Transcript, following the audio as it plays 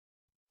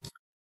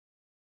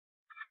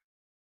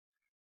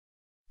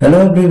Hello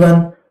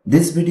everyone,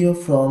 this video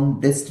from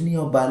Destiny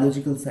of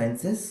Biological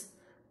Sciences.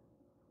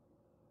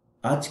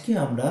 আজকে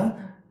আমরা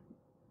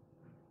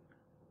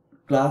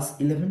class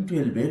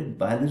 11-12 এর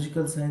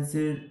biological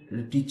সায়েন্সের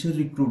টিচার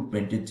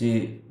রিক্রুটমেন্টের যে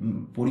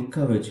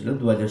পরীক্ষা হয়েছিল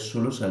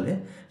 2016 সালে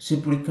সেই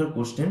পরীক্ষার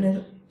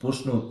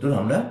প্রশ্ন উত্তর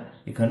আমরা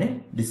এখানে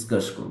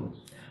ডিসকাস করব।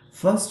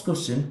 ফার্স্ট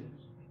কোশ্চেন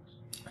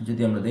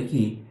যদি আমরা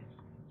দেখি,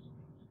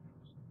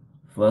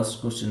 ফার্স্ট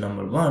কোশ্চেন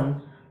নাম্বার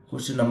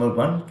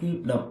 1 কি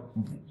না,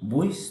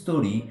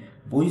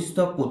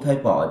 বহিস্তর কোথায়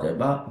পাওয়া যায়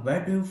বা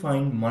where do you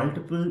find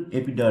multiple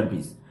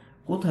epidermis,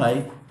 কোথায়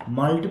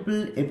মাল্টিপল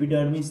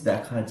এপিডার্মিস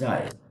দেখা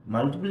যায়।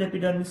 মাল্টিপল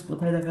এপিডার্মিস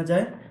কোথায় দেখা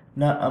যায়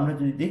না, আমরা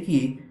যদি দেখি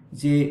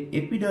যে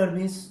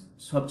এপিডার্মিস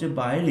সবচেয়ে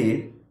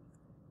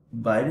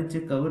বাইরের যে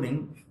কভারিং,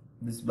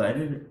 দিস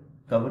বাইরের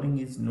covering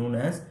is known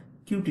as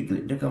cuticle.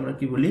 এটাকে আমরা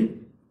কি বলি?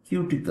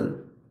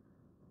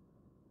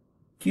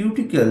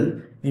 কিউটিকল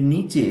এর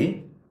নিচে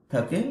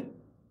থাকে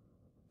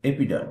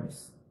epidermis.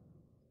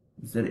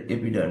 These are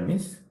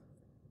epidermis.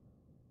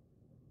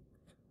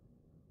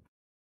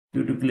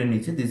 Cuticle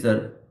niche, these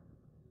are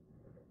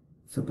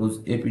suppose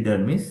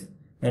epidermis,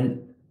 and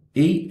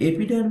এই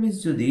epidermis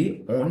যদি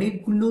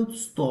অনেকগুলো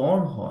স্তর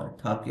হয়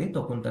থাকে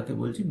তখন তাকে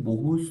বলছি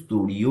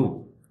বহুস্তরীয়।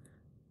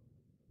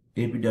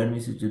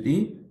 epidermis যদি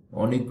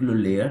অনেকগুলো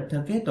লেয়ার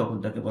থাকে তখন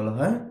তাকে বলা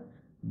হয়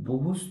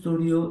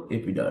বহুস্তরীয়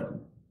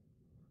epidermis।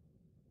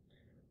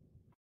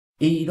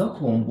 এই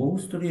রকম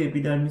বহুস্তরীয়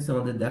এপিডার্মিস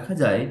আমাদের দেখা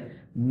যায়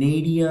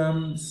nerium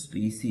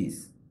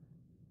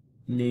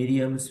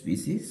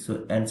species. So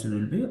answer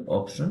will be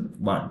option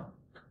 1।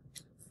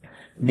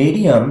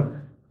 Nerium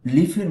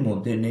লিফের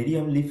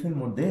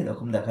মধ্যে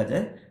এরকম দেখা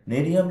যায়।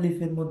 নেরিয়াম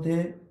লিফের মধ্যে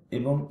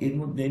এবং এর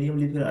মধ্যে নেরিয়াম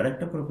লিফের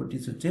আরেকটা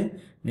প্রপার্টিস হচ্ছে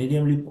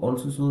nerium leaf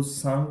also shows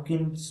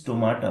সাঙ্কিন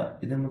stomata.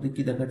 এদের মধ্যে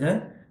কি দেখা যায়?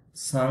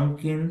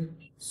 সাঙ্কিন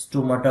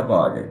স্টোমাটা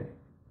পাওয়া যায়।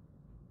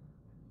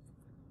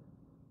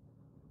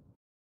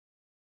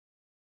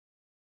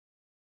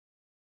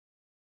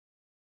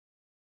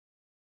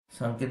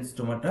 Sunken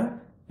stomata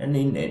and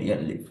in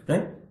aerial leaf,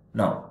 right?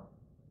 Now,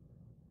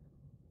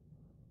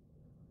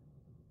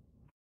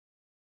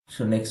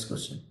 so next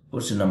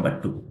question number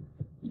 2.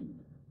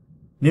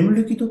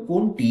 নিম্নলিখিত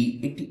কোনটি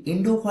একটি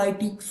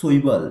এন্ডোফাইটিক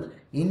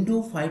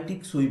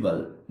শৈবাল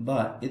বা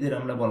এদের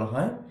আমরা বলা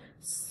হয়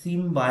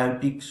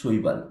সিম্বায়োটিক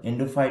শৈবাল,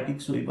 এন্ডোফাইটিক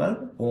শৈবাল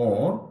ও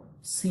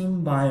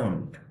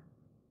সিম্বায়ন্ট।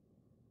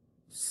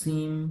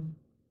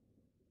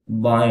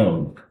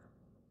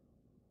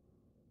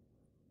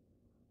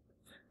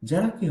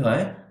 যারা কি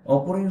হয়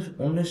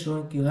অন্যের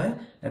সঙ্গে কি হয়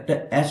একটা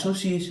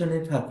অ্যাসোসিয়েশনে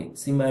থাকে,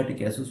 সিম্বায়োটিক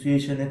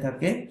অ্যাসোসিয়েশনে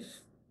থাকে,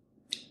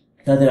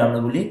 তাদের আমরা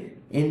বলি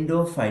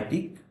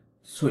এন্ডোফাইটিক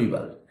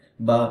শৈবাল।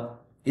 বা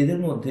এদের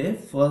মধ্যে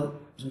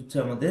হচ্ছে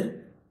আমাদের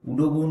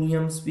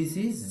উডোগোনিয়াম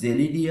স্পিসিস,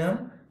 জেলিডিয়াম,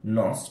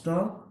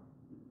 নস্টক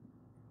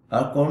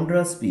আর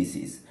কন্ড্রা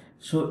স্পিসিস।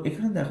 সো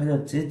এখানে দেখা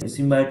যাচ্ছে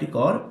সিম্বায়োটিক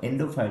অর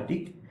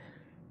এন্ডোফাইটিক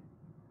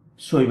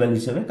শৈবাল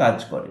হিসেবে কাজ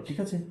করে, ঠিক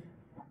আছে।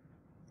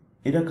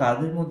 এটা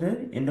কাদের মধ্যে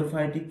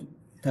এন্ডোফাইটিক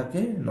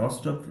থাকে?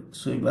 নস্টক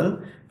শৈবাল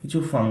কিছু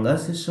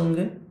ফাঙ্গাসের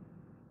সঙ্গে,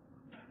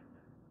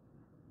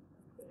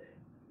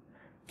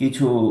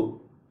 কিছু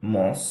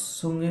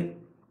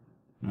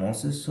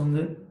মসের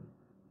সঙ্গে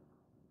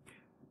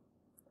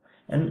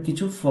এন্ড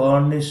কিছু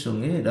ফার্নের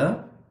সঙ্গে এরা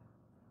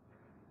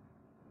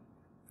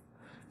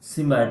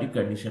সিম্বায়োটিক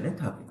কন্ডিশনে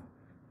থাকে।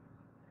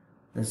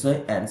 That's why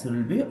answer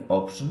will be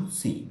option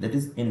C, that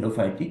is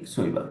endophytic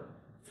শৈবাল.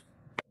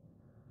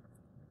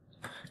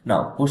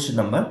 Now, question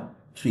number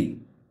 3.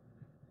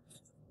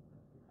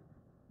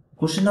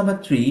 Question number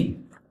 3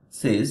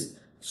 says,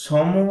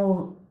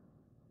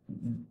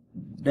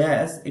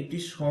 একটি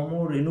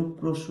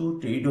সমরেণুপ্রসূ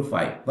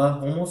টেরিডোফাইট বা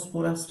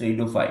হোমোস্পোরাস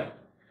টেরিডোফাইট।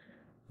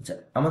 আচ্ছা,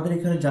 আমাদের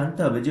এখানে জানতে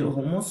হবে যে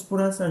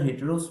হোমোস্পোরাস আর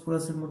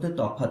হেটেরোস্পোরাসের মধ্যে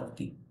তফাৎ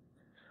কি।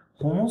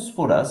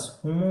 Homosporous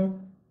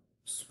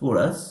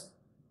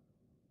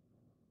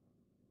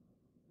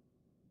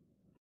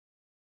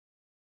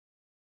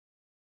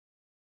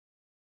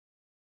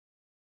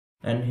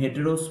and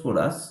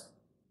heterosporous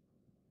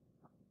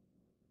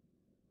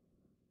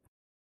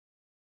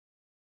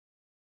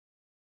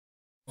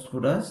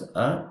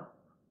are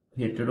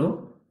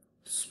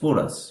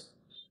heterosporous।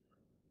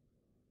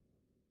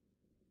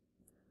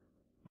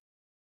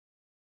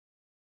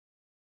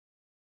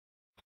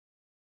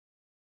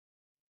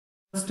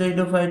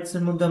 Pteridophytes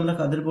এর মধ্যে আমরা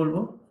কাদের বলবো?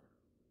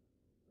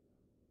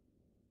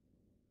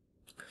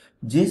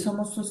 যে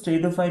সমস্ত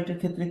টেরিডোফাইটের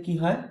ক্ষেত্রে কি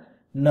হয়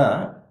না,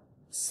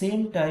 সেম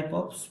টাইপ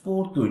অফ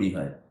স্পোর তৈরি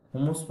হয়।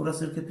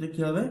 হোমোস্পোরাসের ক্ষেত্রে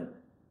কি হবে?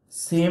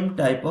 Same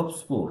type of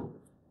spore.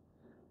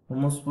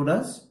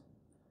 Homosporous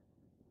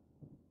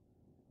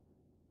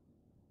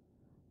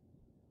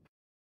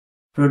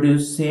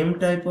produce same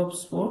type of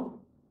spore,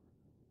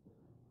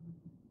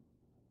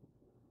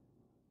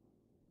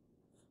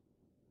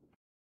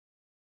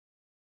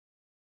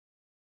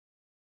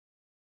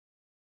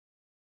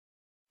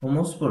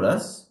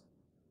 homosporous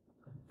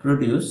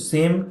produce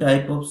same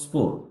type of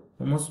spore,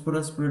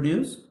 homosporous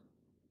produce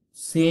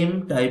same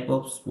type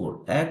of spore,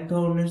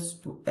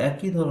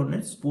 একই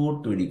ধরনের স্পোর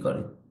তৈরি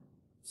করে।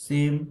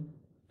 Same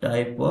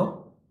type of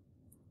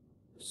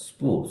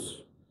spores.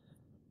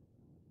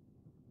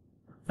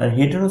 R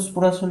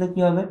heterosporous হলে কি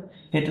হবে?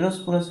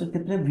 হেটেরোস্পোরাসের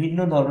ক্ষেত্রে ভিন্ন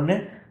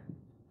ধরনের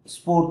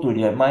স্পোর তৈরি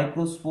হয়,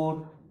 মাইক্রোস্পোর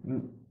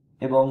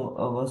এবং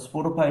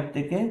স্পোরোফাইট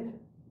থেকে,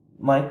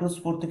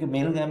 মাইক্রোস্পোর থেকে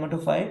মেল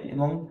গ্যামেটোফাইট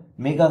এবং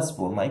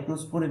মেগাস্পোর,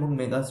 মাইক্রোস্পোর এবং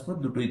মেগাস্পোর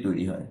দুটোই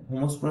তৈরি হয়।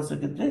 হোমোস্পোরাসের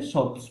ক্ষেত্রে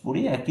সব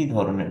স্পোরই একই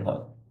ধরনের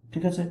হয়,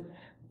 ঠিক আছে?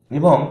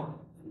 এবং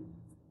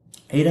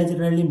এরা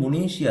জেনারেলি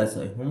মোনোসিয়াস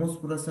হয়,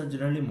 homosporous are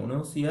generally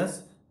মোনোসিয়াস,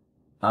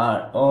 R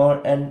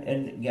and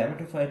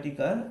gametophytic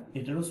are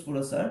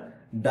heterosporous are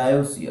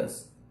dioecious,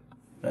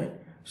 right?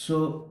 So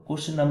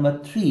question number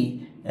 3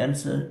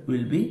 answer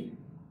will be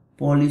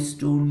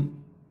Polystone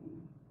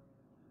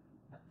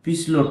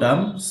Pislotum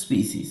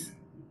species.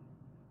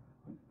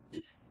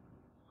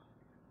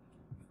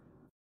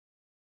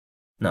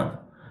 Now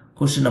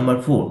question number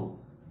 4,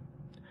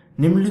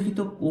 নিম্নলিখিত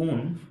কোন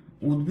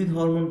উদ্ভিদ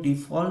হরমোনটি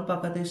ফল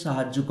পাকাতে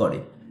সাহায্য করে?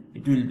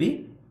 It will be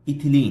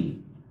ethylene.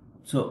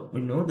 So we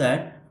know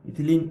that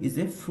ethylene is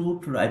a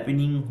fruit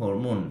ripening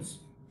hormones.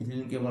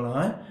 Ethylene কে বলা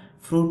হয়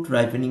fruit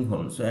ripening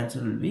hormone. So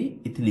answer will be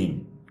ethylene.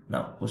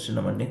 Now question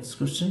number next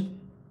question.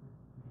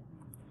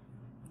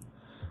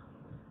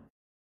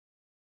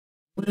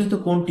 নিম্নলিখিত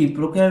কোনটি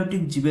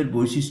prokaryotic জীবের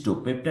বৈশিষ্ট্য?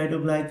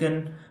 পেপটাইডোগ্লাইকান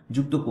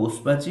যুক্ত কোষ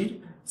প্রাচীর,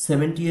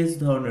 70S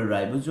ধরনের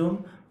রাইবোজোম,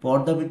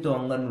 পর্দাবৃত্ত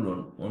অঙ্গাণুর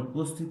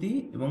অনুপস্থিতি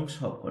এবং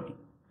সবকটি।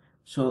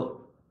 সো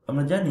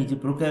আমরা জানি যে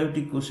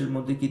প্রোক্যারিওটিক কোষের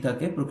মধ্যে কি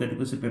থাকে? প্রোক্যারিওটিক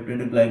কোষে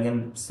পেপটাইডোগ্লাইকান,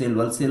 cell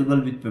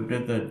wall with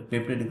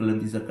পেপটাইডোগ্লাইকান,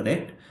 this R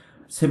correct.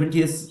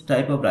 70S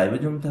type of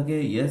ribosome থাকে,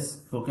 yes,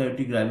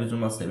 prokaryotic ribosome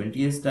R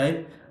 70S type.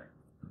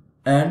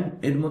 And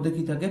এর মধ্যে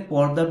কি থাকে?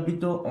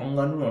 পর্দাবৃত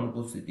অঙ্গাণুর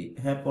অনুপস্থিতি।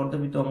 হ্যাঁ,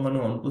 পর্দাবৃত অঙ্গাণু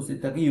অনুপস্থিত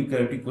থাকে,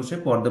 ইউক্যারিওটিক কোষে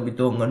পর্দাবৃত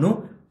অঙ্গাণু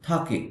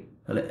থাকে।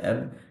 তাহলে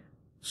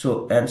so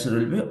answer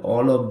will be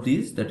all of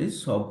this, that is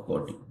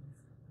সবকটি,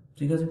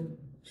 ঠিক আছে?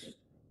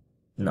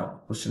 নাও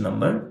কোশ্চেন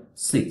নাম্বার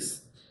 6,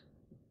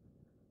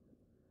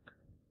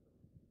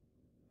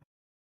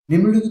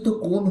 নিম্নলিখিত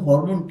কোন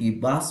হরমোনটি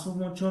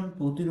বাষ্পমোচন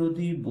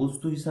প্রতিরোধী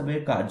বস্তু হিসাবে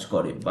কাজ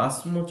করে?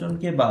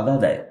 বাষ্পমোচনকে বাধা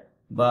দেয়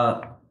বা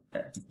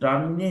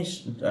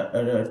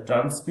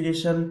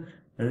ট্রান্সপিরেশন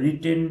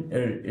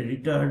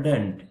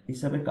রিটার্ডেন্ট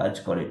হিসাবে কাজ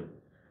করে।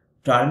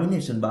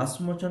 টার্মিনেশন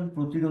বাষ্পমোচন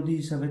প্রতিরোধী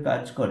হিসাবে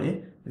কাজ করে।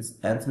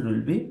 Answer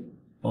will be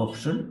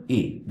option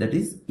A, that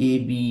is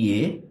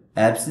ABA,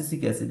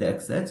 abscisic acid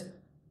acts as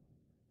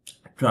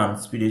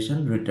transpiration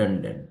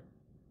retardant.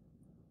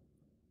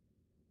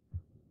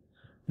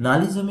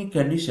 নালিজমিক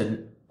condition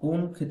কোন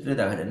ক্ষেত্রে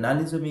দেখা যায়?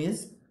 নালিজমি is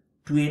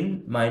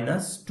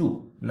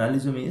 2n-2.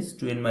 Nalysomy is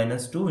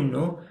 2n-2. We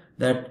know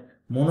that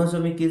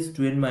monozomic is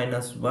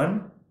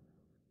 2n-1,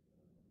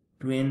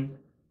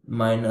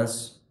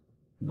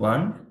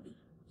 2n-1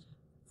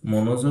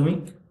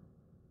 monozomic,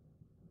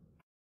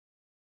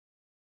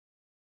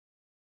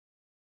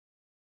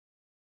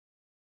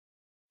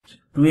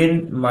 two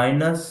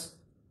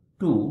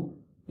n-2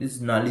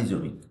 is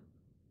nalyzomic.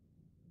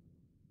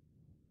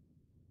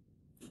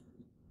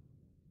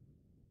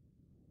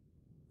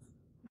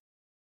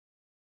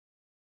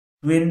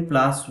 Two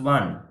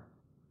n+1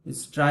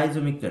 is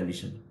trisomic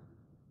condition.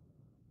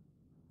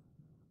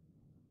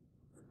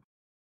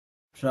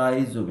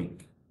 Trisomic.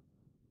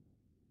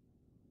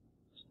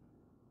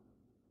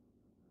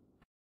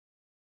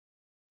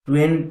 Two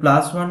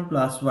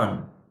n+1+1.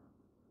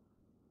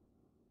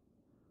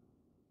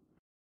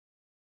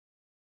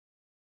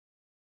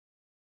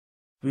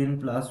 Two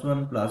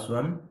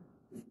n+1+1.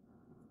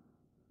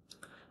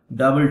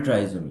 Double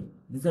trisomy.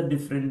 These are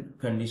different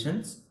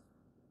conditions.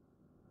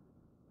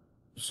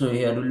 So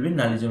here will be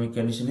nalysomic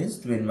condition is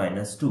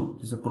 2n-2.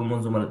 This is a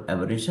chromosomal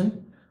aberration.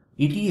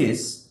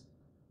 ETS,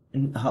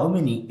 how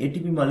many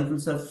ATP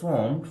molecules are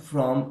formed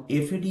from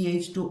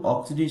FADH to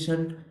oxidation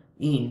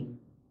in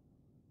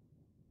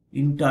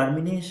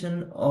termination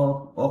of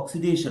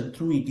oxidation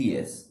through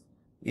ETS?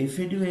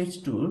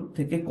 FADH2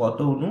 থেকে কত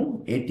অণু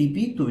ATP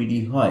তৈরি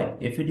হয়?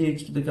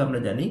 FADH2 থেকে আমরা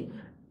জানি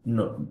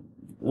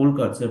old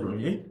concept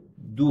অনুযায়ী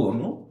 2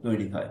 অণু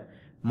তৈরি হয়।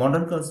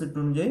 মডার্ন কনসেপ্ট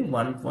অনুযায়ী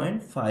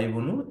 1.5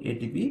 অণু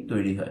এটিপি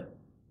তৈরি হয়।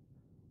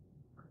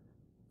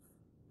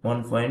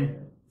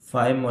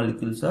 1.5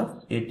 molecules of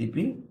ATP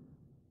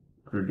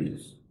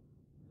produce.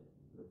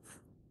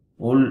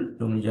 Old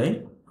অনুযায়ী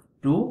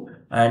 2,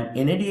 and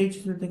NADH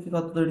থেকে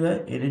কত তৈরি হয়?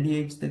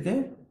 NADH থেকে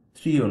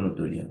 3 অণু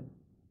তৈরি হয়।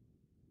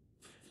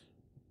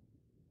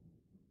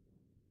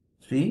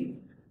 3,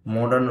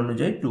 মডার্ন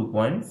অনুযায়ী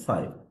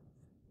 2.5.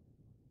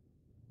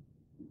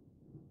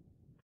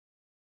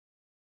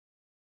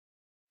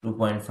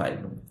 2.5.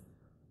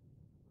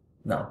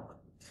 Now,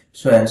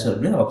 so answer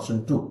will be option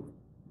 2.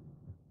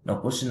 Now,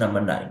 question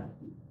number 9.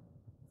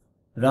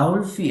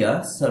 Rauwolfia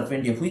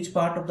serpentia. Which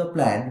part of the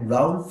plant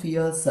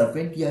Rauwolfia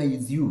serpentia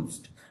is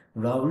used?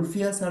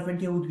 Rauwolfia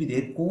serpentia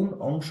উদ্ভিদের কোন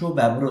অংশ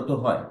ব্যবহৃত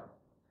হয়?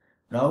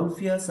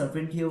 Rauwolfia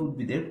serpentia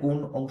উদ্ভিদের কোন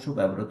অংশ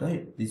ব্যবহৃত হয়?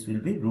 This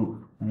will be root,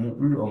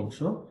 মূল অংশ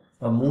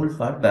বা মূল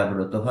পার্ট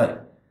ব্যবহৃত হয়।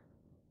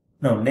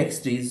 Now,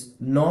 next is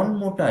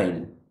non-motile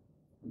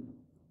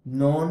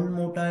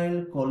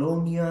non-motile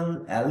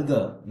colonial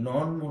alga,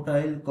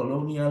 non-motile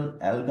colonial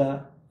alga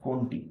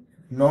কোনটি?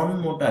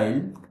 non-motile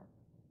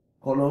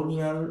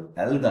colonial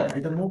alga,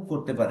 এটা মুভ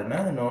করতে পারে না,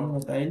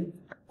 non-motile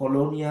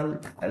colonial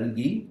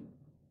algae.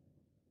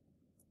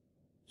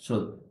 So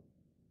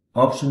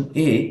option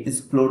A is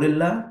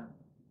chlorella,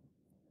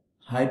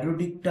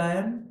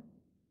 hydrodictyon,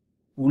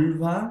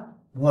 ulva,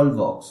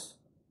 volvox.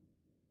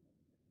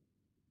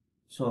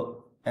 So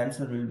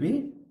answer will be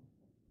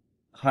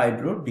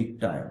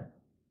hydrodictyon.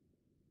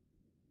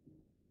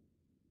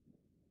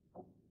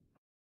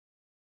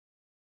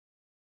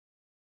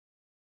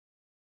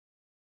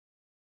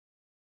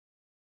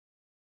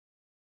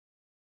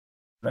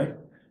 Right?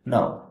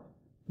 Now,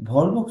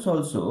 volvox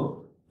also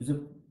is a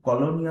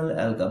colonial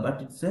alga, but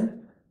it's a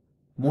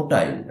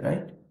motile,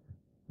 right?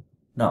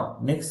 Now,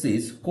 next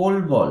is coal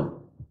ball.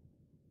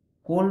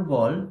 Coal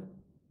ball,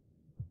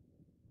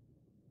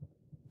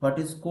 what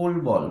is coal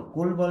ball?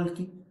 Coal ball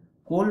ki?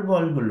 Coal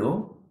ball holo,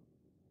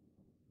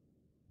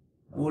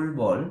 coal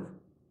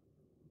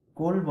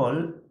ball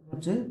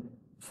হচ্ছে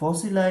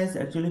fossilized,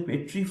 actually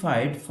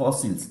petrified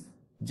fossils,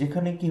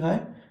 যেখানে কি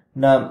হয়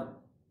না,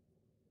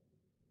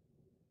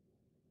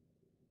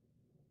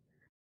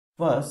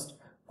 first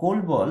coal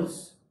balls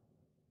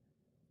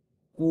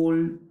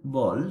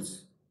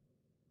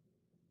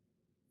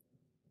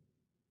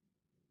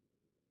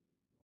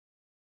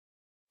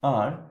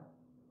are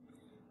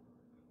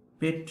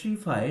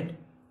petrified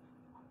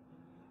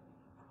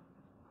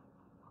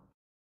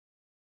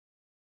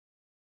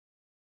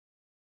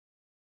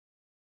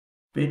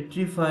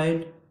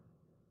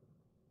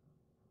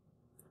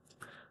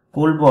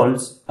coal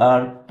balls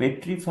are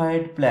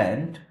petrified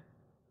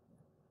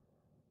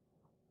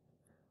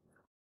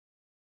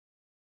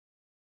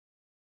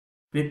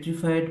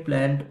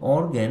plant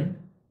organ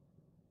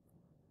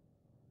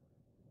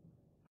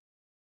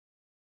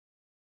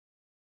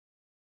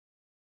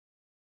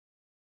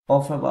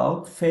of about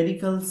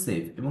spherical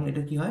shape, এবং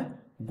এটা কি হয়,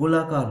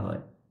 গোলাকার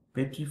হয়,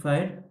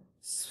 petrified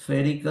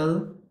spherical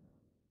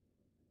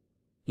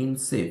in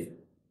shape,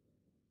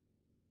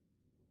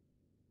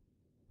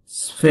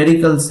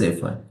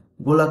 হয়,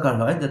 গোলাকার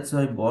হয়, that's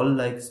why ball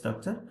like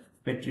structure.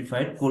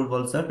 Petrified coal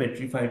balls are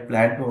petrified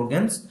plant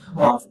organs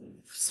of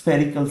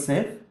spherical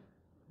shape.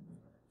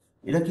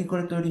 এটা কি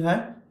করে তৈরি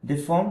হয়? They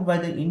formed by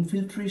the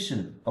infiltration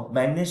of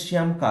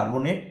magnesium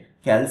carbonate,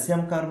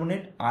 calcium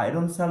carbonate,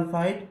 iron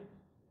sulfide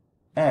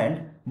and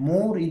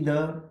more in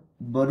the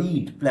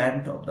buried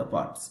plant of the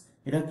parts.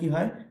 এটা কি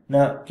হয়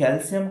না,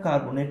 calcium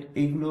carbonate,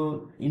 এগুলো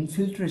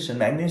infiltration,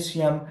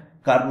 magnesium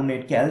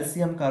carbonate,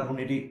 calcium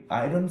carbonate,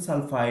 iron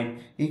sulphide,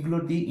 এগুলো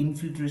দিয়ে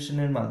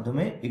ইনফিল্ট্রেশনের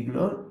মাধ্যমে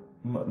এগুলো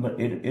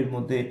এর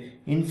মধ্যে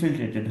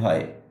ইনফিল্ট্রেটেড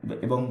হয়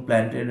এবং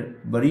প্ল্যান্টের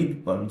বারিড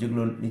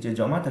যেগুলো নিচে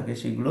জমা থাকে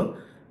সেগুলো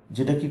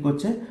যেটা কি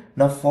করছে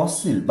না,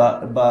 ফসিল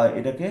বা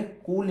এটাকে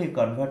কোলে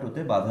কনভার্ট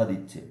হতে বাধা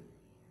দিচ্ছে।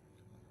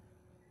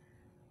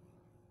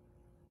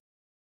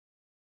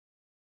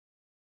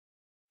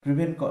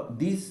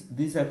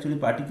 These actually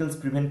particles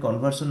prevent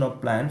conversion of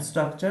plant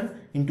structure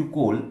into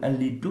coal and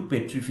lead to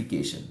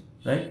petrification,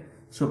 right?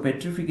 So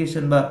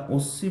petrification বা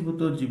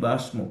অশ্বীভূত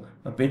জীবাশ্ম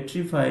বা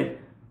petrified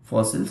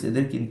fossils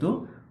এদের কিন্তু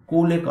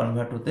কোলে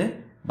কনভার্ট হতে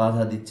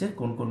বাধা দিচ্ছে।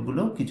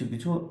 কোনগুলো?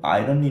 কিছু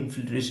iron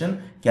infiltration,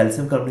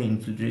 calcium carbonate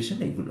infiltration,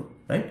 এগুলো,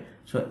 right?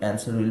 So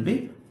answer will be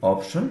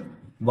option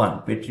 1,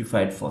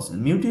 petrified fossil.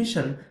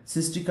 Mutation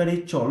সৃষ্টিকারী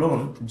চলন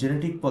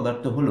জেনেটিক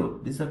পদার্থ হলো,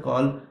 দিস আর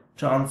কল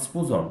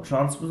ট্রান্সপোজন।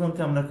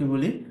 ট্রান্সপোজনকে আমরা কি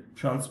বলি?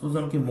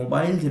 ট্রান্সপোজনকে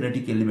মোবাইল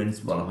জেনেটিক এলিমেন্টস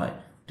বলা হয়,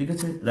 ঠিক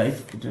আছে, right?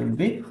 It will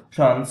be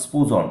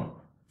ট্রান্সপোজন।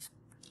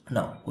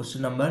 Now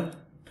question number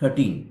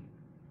 13,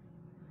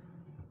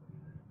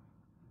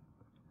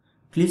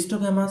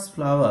 ক্লিস্টোগ্যামাস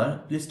flower,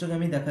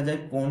 ক্লিস্টোগ্যামি দেখা যায়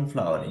কোন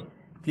ফ্লাওয়ারে?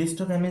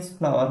 ক্লিস্টোগ্যামিস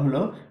ফ্লাওয়ার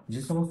হলো যে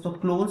সমস্ত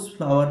ক্লোজ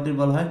ফ্লাওয়ারদের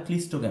বলা হয়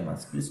ক্লিস্টোগ্যামাস।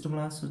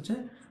 ক্লিস্টোগ্যামাস হচ্ছে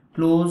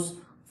ক্লোজ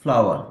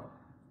ফ্লাওয়ার।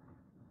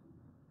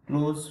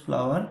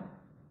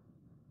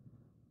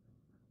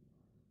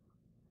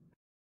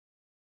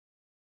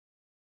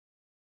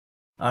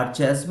 আর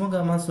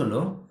চ্যাসমোগ্যামাস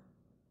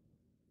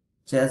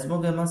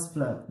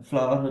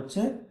ফ্লাওয়ার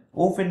হচ্ছে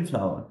open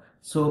flower.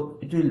 So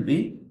it will be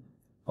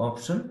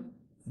option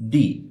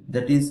D,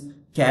 that is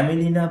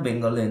ক্যামেলিনা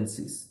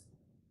বেঙ্গলেন্সিস।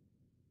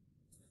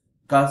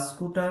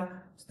 কাসকুটা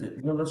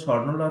হলো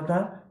স্বর্ণলতা,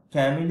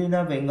 ক্যামেলিনা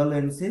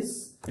বেঙ্গলেন্সিস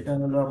এটা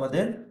হলো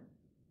আমাদের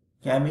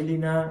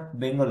ক্যামেলিনা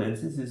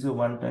বেঙ্গলেন্সিস ইজ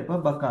ওয়ান টাইপ অফ,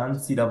 বা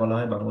কানসিরা বলা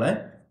হয় বাংলায়।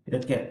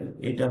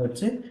 এটা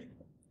হচ্ছে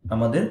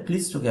আমাদের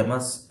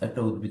ক্লিস্টোগ্যামাস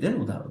একটা উদ্ভিদের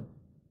উদাহরণ।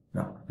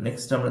 না,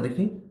 নেক্সট আমরা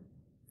দেখি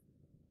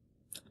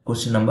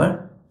কোশ্চেন নাম্বার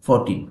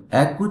 14,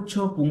 একগুচ্ছ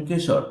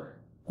পুংকেশর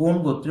কোন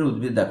গোত্রের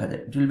উদ্ভিদ দেখা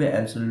যায়? It will be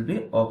answer will be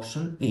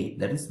option A,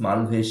 that is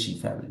Malvaceae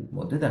ফ্যামিলির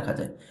মধ্যে দেখা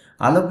যায়।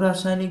 আলোক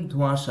রাসায়নিক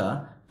ধোঁয়াশা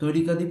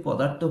তৈরিকারী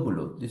পদার্থ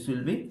হলো, this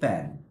will be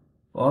pan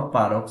or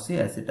পারক্সি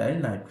acetyl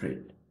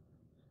nitrate.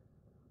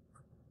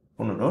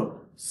 15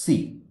 C.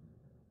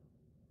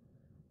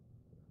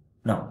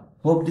 Now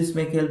hope this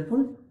make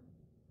helpful.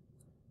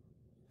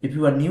 If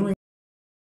you are new